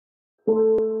Hello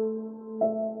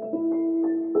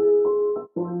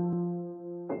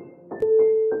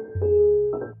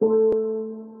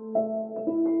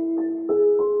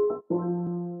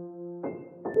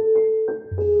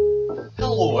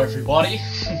everybody.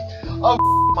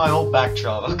 Oh, my old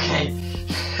backdrop. Okay.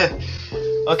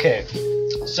 Okay.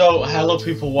 So, hello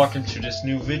people, welcome to this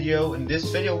new video. In this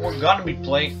video we're gonna be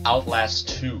playing Outlast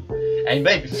 2. And you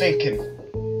may be thinking,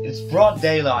 it's broad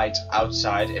daylight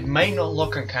outside. It may not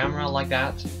look on camera like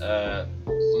that.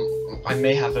 I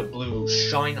may have a blue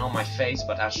shine on my face,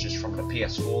 but that's just from the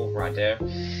PS4 right there.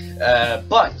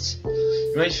 But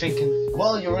you may be thinking,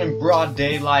 well, you're in broad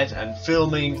daylight and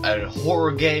filming a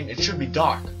horror game, it should be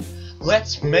dark.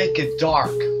 Let's make it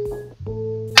dark.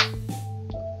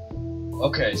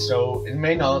 Okay, so it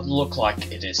may not look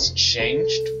like it is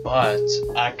changed, but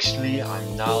actually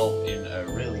I'm now in a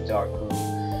really dark room.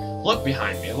 Look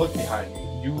behind me, look behind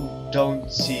me. You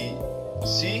don't see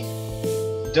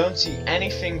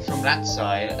anything from that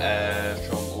side,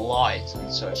 from light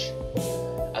and such,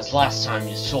 as last time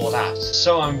you saw that.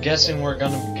 So I'm guessing we're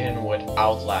gonna begin with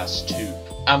Outlast 2.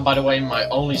 And by the way, my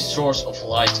only source of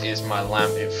light is my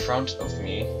lamp in front of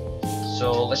me.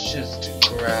 So let's just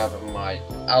grab my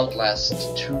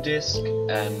Outlast 2 disc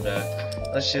and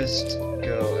let's just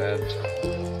go and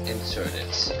insert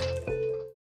it.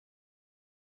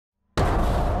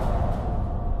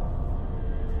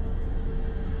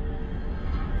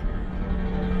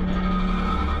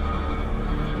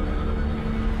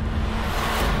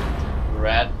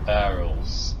 Red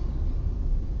barrels.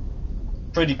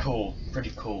 Pretty cool,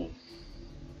 pretty cool.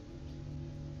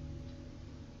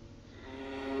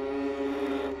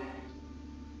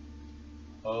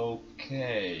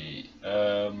 Okay,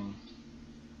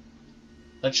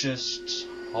 let's just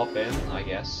hop in, I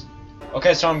guess.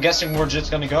 Okay, so I'm guessing we're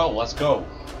just gonna go. Let's go.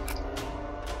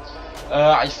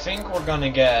 I think we're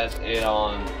gonna get it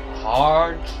on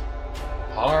hard.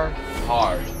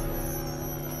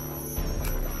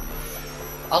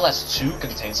 Outlast 2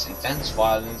 contains intense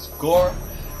violence, gore,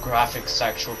 graphic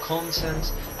sexual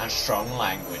content, and strong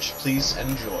language. Please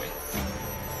enjoy.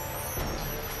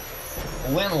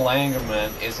 Lynn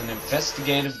Langerman is an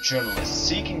investigative journalist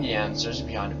seeking the answers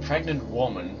behind a pregnant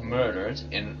woman murdered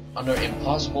under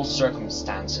impossible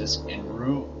circumstances in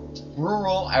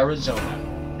rural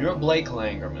Arizona. You're Blake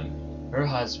Langerman, her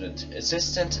husband,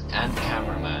 assistant, and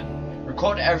cameraman.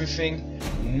 Record everything.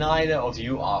 Neither of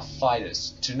you are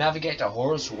fighters. To navigate the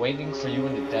horrors waiting for you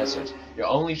in the desert, your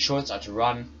only choice are to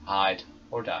run, hide,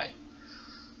 or die.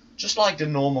 Just like the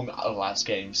normal Outlast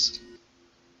games.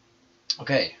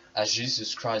 Okay. As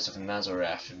Jesus Christ of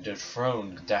Nazareth, the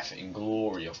throne, death in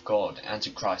glory of God,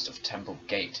 Antichrist of Temple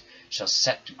Gate, shall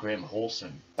set the grim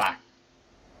horseman back.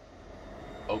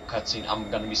 Oh, cutscene, I'm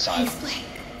gonna be silent. Please, Blake.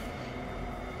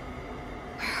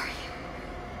 Where are you?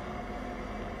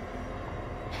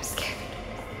 I'm scared.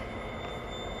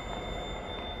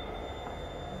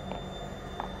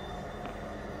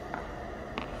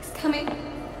 He's coming.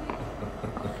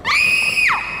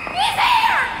 He's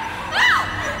here!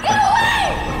 No! Get away!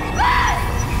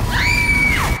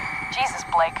 Jesus,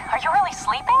 Blake, are you really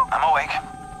sleeping? I'm awake.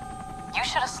 You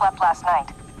should have slept last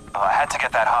night. Well, I had to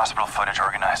get that hospital footage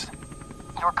organized.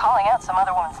 You were calling out some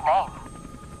other woman's name.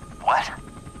 What?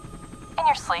 In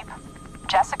your sleep.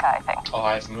 Jessica, I think. Oh,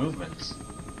 I have movements.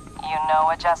 You know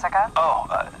a Jessica? Oh,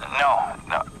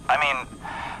 no. I mean,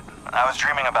 I was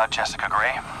dreaming about Jessica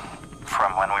Gray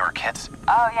from when we were kids.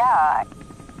 Oh, yeah.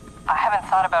 I haven't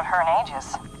thought about her in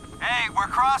ages. Hey, we're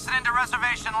crossing into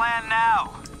reservation land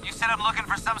now. You said I'm looking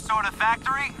for some sort of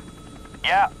factory?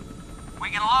 Yeah. We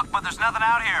can look, but there's nothing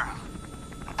out here.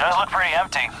 It does look pretty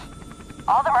empty.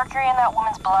 All the mercury in that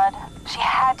woman's blood, she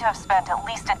had to have spent at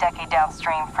least a decade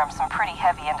downstream from some pretty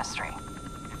heavy industry.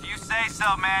 If you say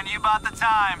so, man, you bought the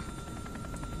time.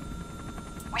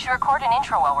 We should record an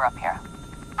intro while we're up here.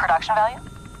 Production value?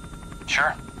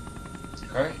 Sure.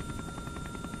 Alright.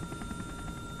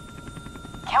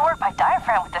 Can't work my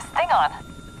diaphragm with this thing on.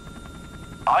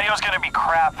 Audio's gonna be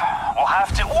crap. We'll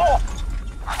have to. Whoa!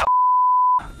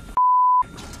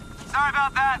 Sorry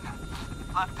about that.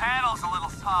 Left panel's a little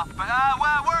soft, but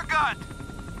well, we're good.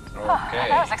 Okay.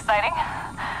 That was exciting.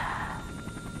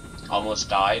 Almost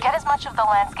died. Get as much of the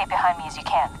landscape behind me as you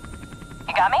can.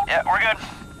 You got me? Yeah, we're good.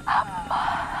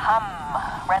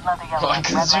 Red leather, yellow I leather,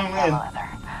 can red zoom leather, in. yellow leather.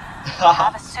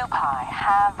 Have a soup pie.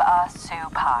 Have a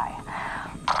soup pie.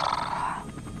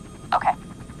 Okay.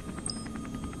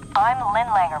 I'm Lynn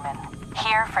Langerman,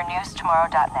 here for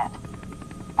newstomorrow.net.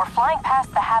 We're flying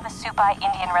past the Havasupai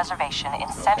Indian Reservation in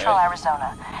central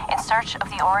Arizona in search of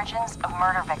the origins of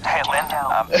murder victim Hey, Lynn, Jane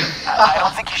Doe. I don't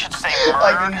think you should say murder.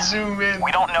 I can zoom in.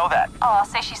 We don't know that. Oh, I'll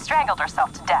say she strangled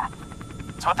herself to death.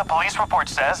 It's what the police report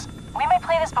says. We may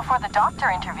play this before the doctor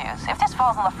interviews. If this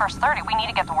falls in the first 30, we need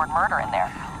to get the word murder in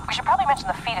there. We should probably mention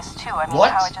the fetus too. I mean,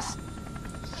 What? how it just...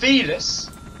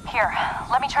 Fetus? Here,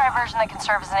 let me try a version that can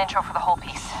serve as an intro for the whole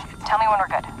piece. Tell me when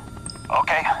we're good.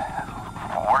 Okay,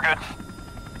 we're good.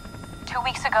 2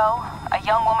 weeks ago, a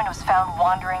young woman was found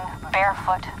wandering,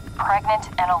 barefoot, pregnant,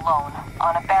 and alone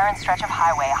on a barren stretch of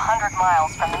highway 100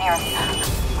 miles from the nearest...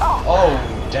 Oh,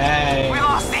 dang. We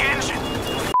lost the engine.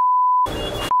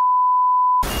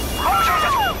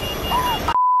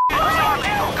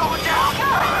 Going down.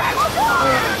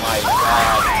 Oh my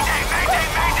god. Mayday, mayday,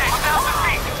 mayday. 1,000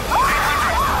 feet.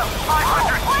 800,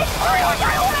 500,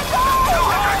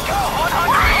 300, 200,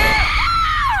 100.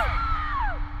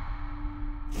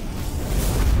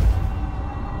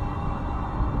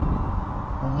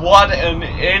 What an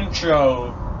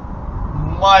intro.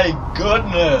 My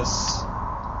goodness.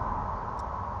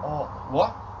 Oh,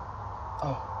 what?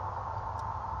 Oh.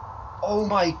 Oh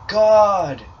my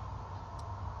god.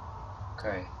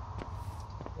 Okay.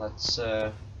 Let's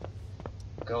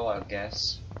go, I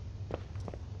guess.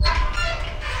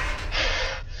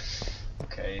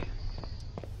 Okay.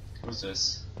 Who's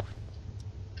this?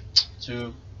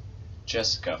 To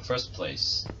Jessica, first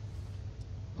place.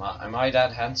 Am I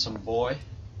that handsome boy?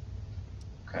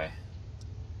 Okay.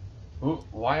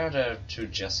 Why are there two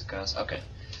Jessicas? Okay.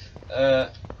 I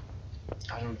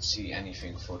don't see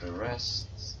anything for the rest.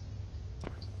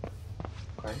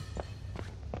 Okay.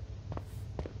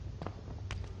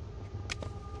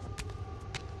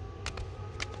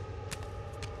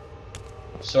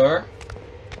 Sir?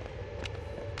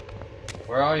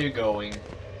 Where are you going?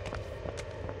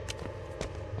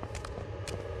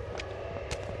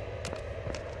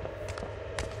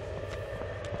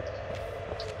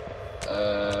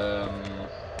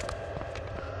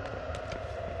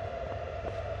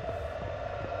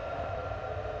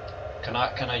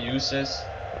 Can I use this?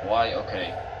 Why?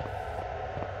 Okay.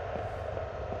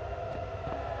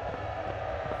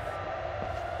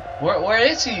 Where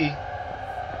is he?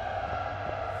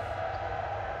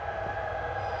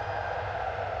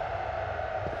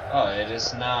 Oh, it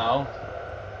is now.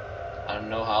 I don't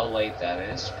know how late that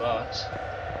is, but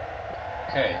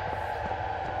okay.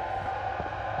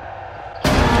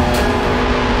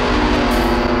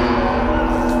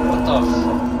 What the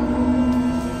f-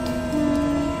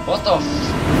 What the f-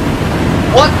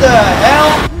 What the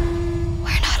hell?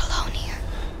 We're not alone here.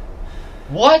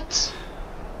 What?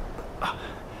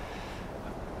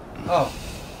 Oh.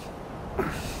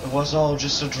 It was all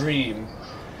just a dream.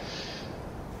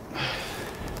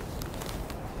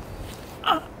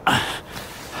 I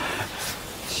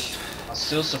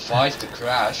still survived the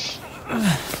crash.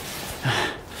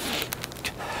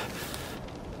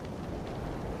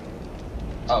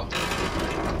 Oh.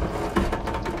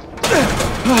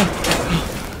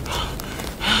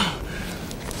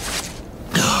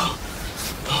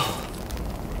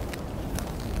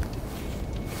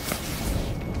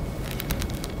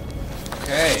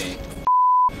 Okay.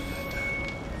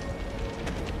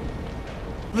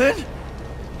 Lynn?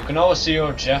 You can always see your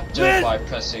objective Lynn! by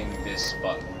pressing this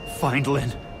button. Find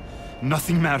Lynn.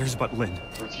 Nothing matters but Lynn.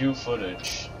 Review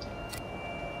footage.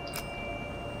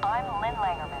 I'm Lynn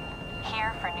Langerman,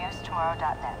 here for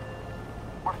NewsTomorrow.net.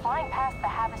 We're flying past the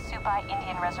Havasupai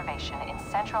Indian Reservation in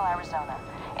central Arizona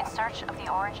in search of the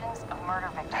origins of murder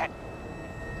victim.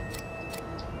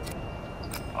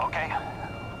 Okay,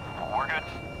 we're good.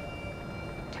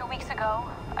 2 weeks ago,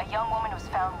 a young woman was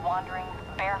found wandering,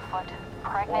 barefoot,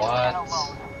 pregnant, What? and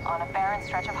alone on a barren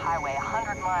stretch of highway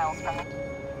 100 miles from the...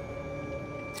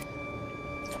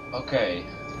 Okay.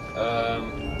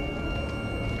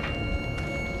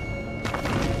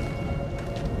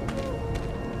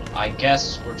 I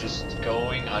guess we're just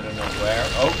going, I don't know where.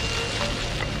 Oh!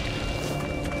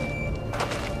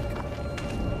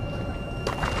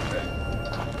 Okay.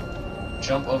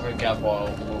 Jump over a gap while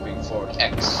moving forward.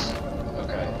 X.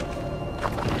 Okay.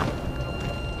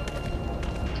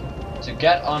 To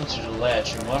get onto the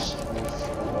ledge, you must move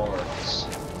forwards.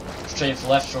 Straight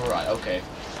left or right. Okay.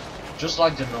 Just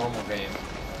like the normal game.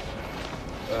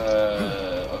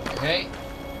 Okay.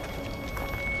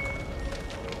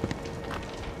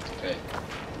 Okay.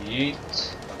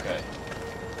 Yeet. Okay.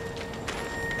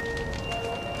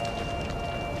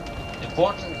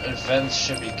 Important events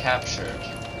should be captured.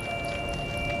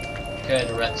 Okay,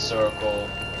 the red circle.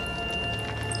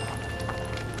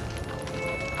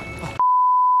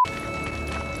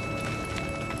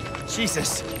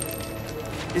 Jesus.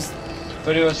 Is...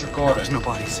 Video is recorded. There's no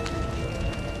bodies.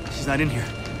 She's not in here.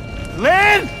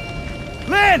 Lynn!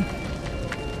 Lynn!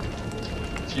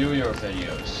 View your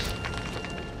videos.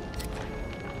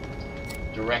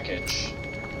 The wreckage.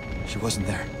 She wasn't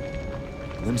there.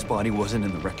 Lynn's body wasn't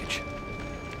in the wreckage.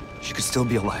 She could still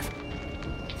be alive.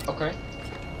 Okay.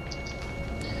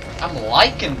 I'm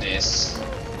liking this.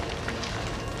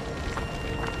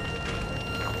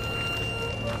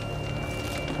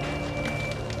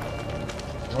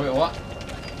 Wait, what?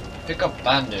 Pick up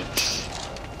bandage.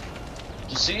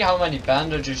 To see how many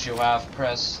bandages you have,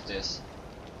 press this.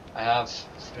 I have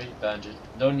 3 bandages.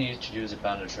 Don't need to use a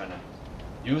bandage right now.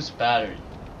 Use battery.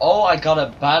 Oh, I got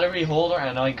a battery holder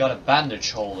and I got a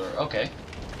bandage holder. Okay.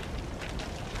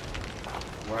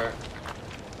 Where?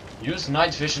 Use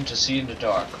night vision to see in the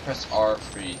dark. Press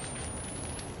R3.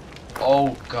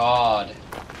 Oh god.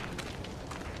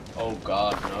 Oh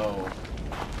god, no.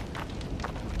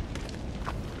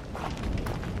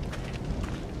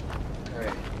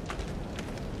 Okay.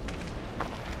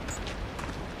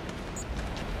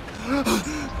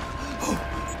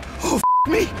 Oh,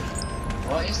 me!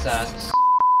 What is that?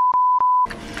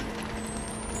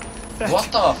 That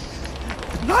What the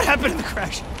did not happen in the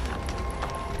crash.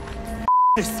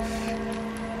 This.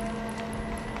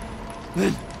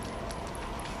 Lynn.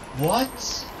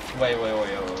 What? Wait.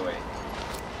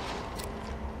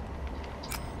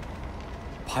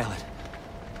 Pilot.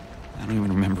 I don't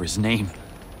even remember his name.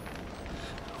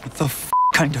 What the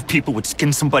kind of people would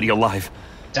skin somebody alive?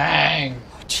 Dang.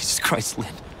 Oh, Jesus Christ,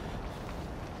 Lynn.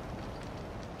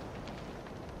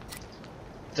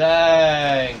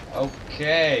 Dang.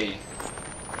 Okay.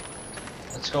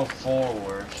 Let's go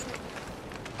forward.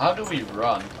 How do we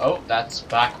run? Oh, that's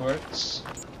backwards.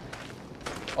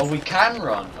 Oh, we can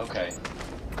run. Okay.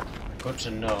 Good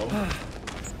to know.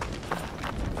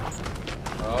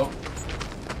 Oh.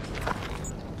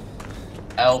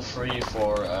 L3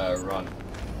 for run.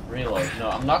 Reload. No,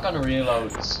 I'm not gonna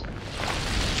reload.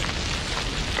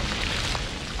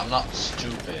 I'm not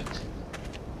stupid.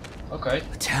 Okay.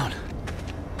 A town.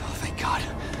 Oh, thank God.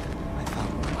 I thought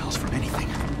we were miles from anything.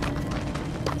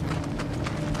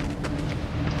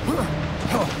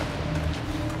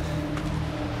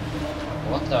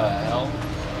 What the hell?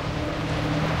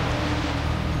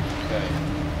 Okay.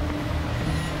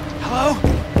 Hello?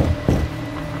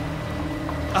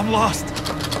 I'm lost.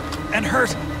 And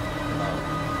hurt.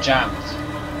 Oh, jammed.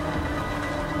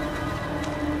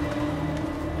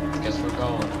 Guess we're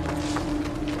going.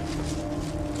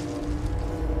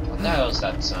 What the hell is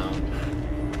that sound?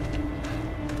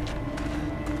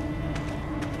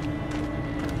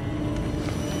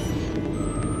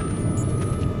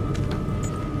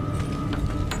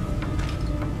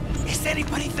 Is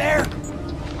anybody there?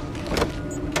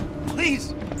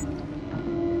 Please.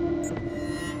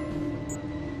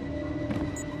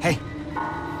 Hey.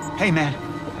 Hey, man.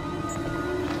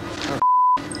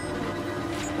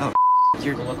 Oh,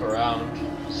 you're... Look around.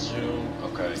 Zoom.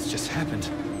 Okay. This just happened.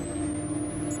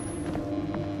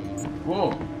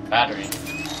 Whoa. Battery.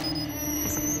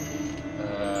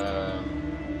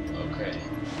 Okay.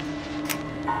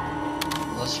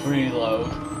 Let's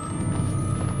reload.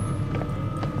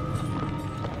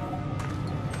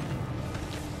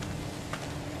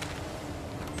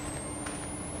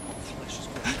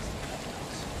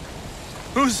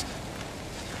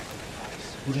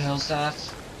 Who the hell's that?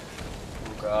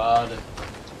 Oh god.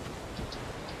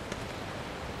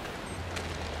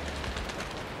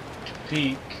 To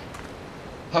peek.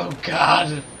 Oh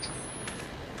god.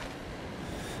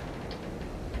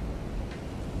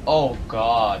 Oh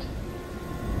god.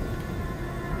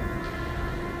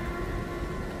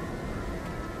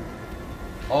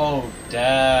 Oh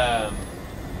damn.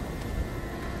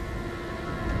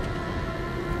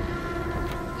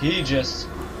 He just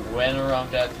went around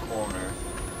that corner.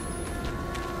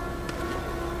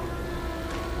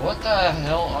 What the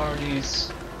hell are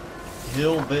these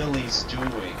hillbillies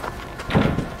doing?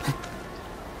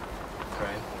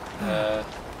 Okay.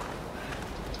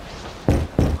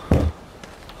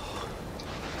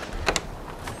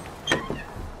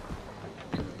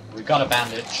 We got a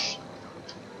bandage.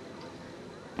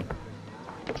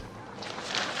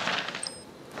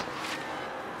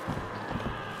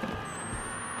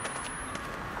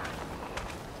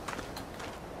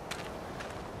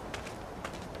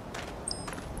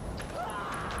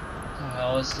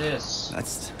 What is this?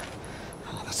 That's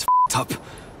f***ed up.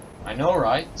 I know,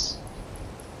 right?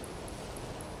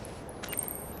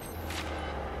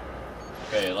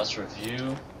 Okay, let's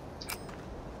review.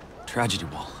 Tragedy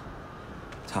wall,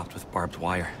 topped with barbed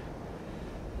wire.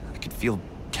 I could feel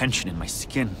tension in my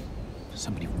skin.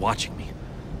 Somebody watching me.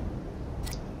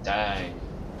 Dang.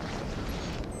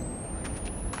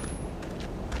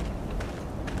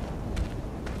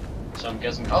 So I'm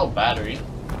guessing. Oh, battery.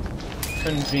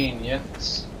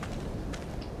 Convenient.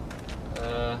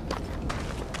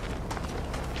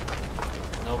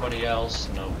 Nobody else?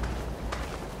 Nope.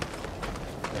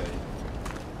 Okay.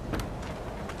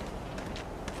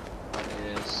 What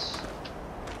is...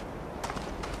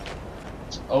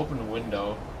 It's an open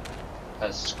window.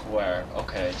 Has square.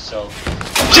 Okay, so...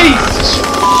 Jesus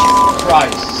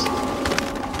Christ!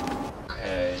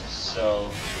 Okay, so...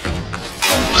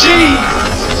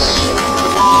 Jesus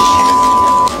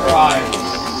Christ!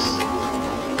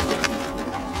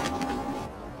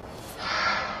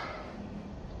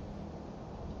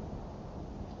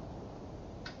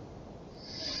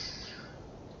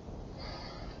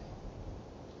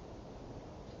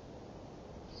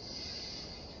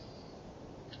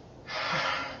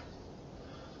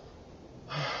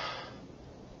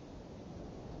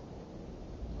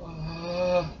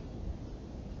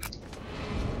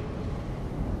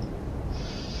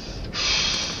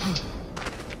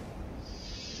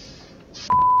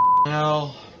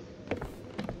 Now,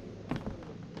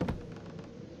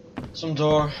 some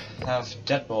door have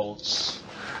deadbolts.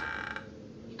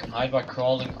 You can hide by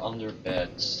crawling under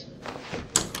beds.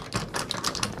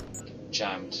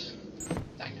 Jammed.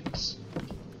 Dang it.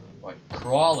 Wait,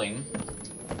 crawling?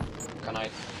 Can I...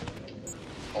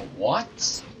 Oh,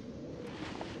 what?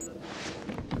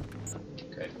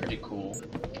 Okay, pretty cool.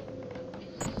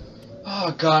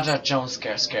 Oh god, that jump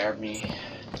scare scared me.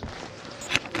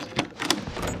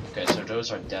 Okay, so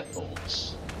those are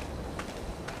deadbolts.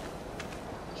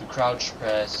 To crouch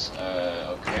press,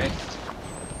 okay.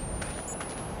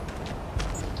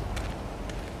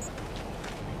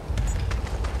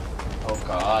 Oh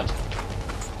god.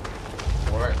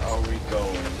 Where are we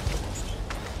going?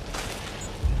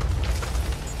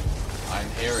 I'm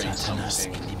hearing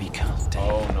something.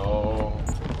 Oh no.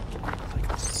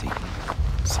 Like Satan,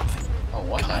 something. Oh,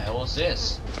 what the hell is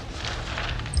this?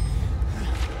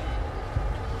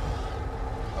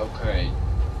 Okay.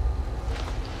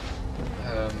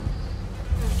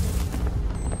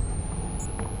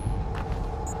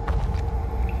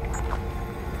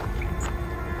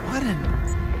 What in...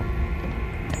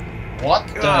 What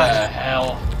God. the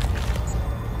hell?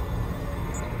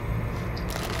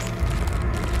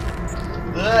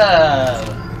 Ugh.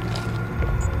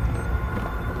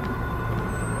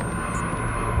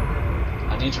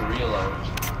 I need to reload.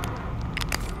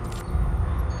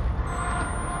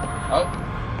 Oh.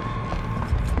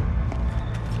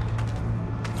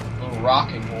 Little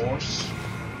rocking horse.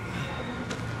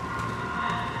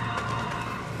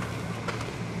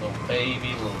 Little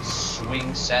baby, little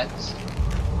swing set.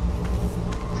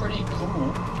 Pretty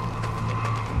cool.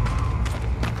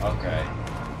 Okay.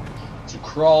 To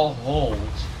crawl, hold.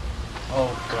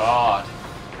 Oh god.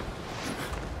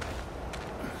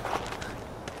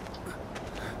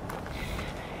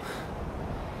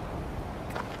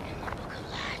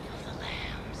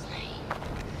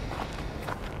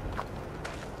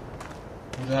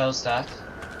 Who the hell is that?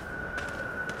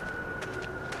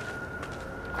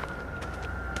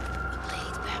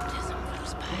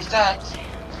 Who's that?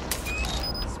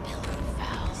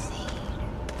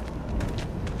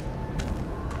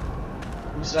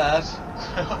 Who's that?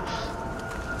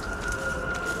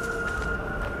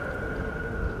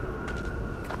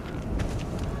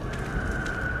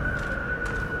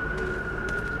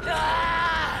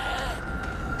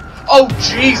 Oh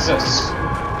Jesus!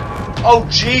 Oh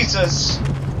Jesus!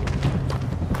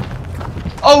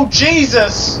 Oh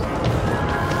Jesus!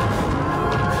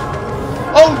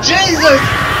 Oh Jesus!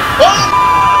 Oh!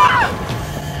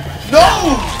 No!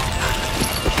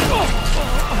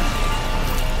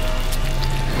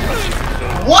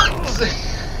 What?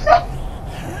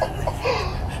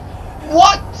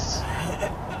 What?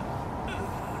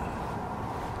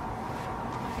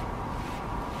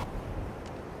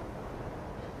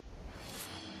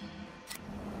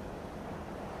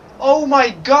 Oh my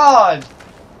god!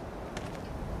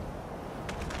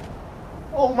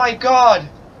 Oh my god!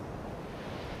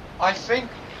 I think...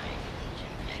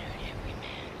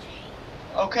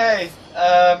 Okay,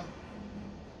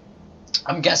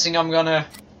 I'm guessing I'm gonna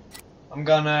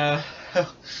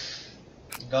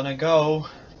go.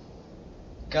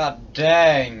 God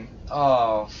dang.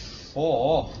 Oh,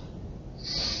 4.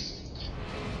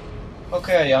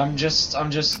 Okay, I'm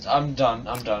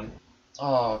done.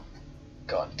 Oh,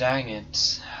 god dang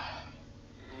it.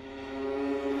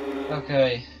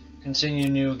 Okay, continue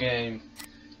new game.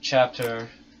 Chapter,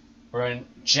 we're in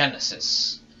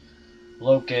Genesis.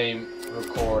 Load game,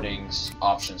 recordings,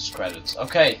 options, credits.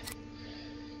 Okay.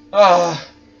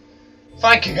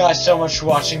 Thank you guys so much for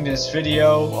watching this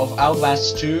video of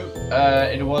Outlast 2.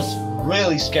 It was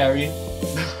really scary.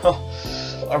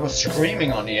 I was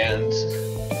screaming on the end.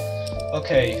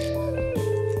 Okay.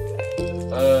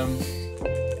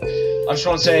 I just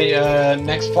want to say,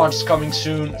 next part is coming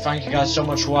soon. Thank you guys so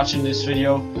much for watching this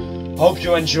video. Hope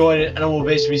you enjoyed it, and I will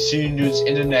basically see you dudes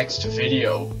in the next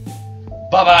video.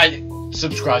 Bye bye.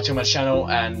 Subscribe to my channel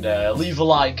and leave a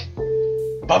like.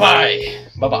 Bye bye.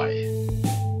 Bye bye.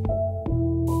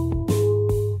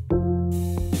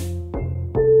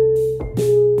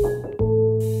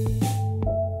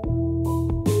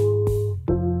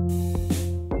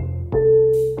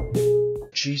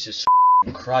 Jesus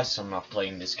Christ, I'm not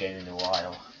playing this game in a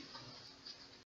while.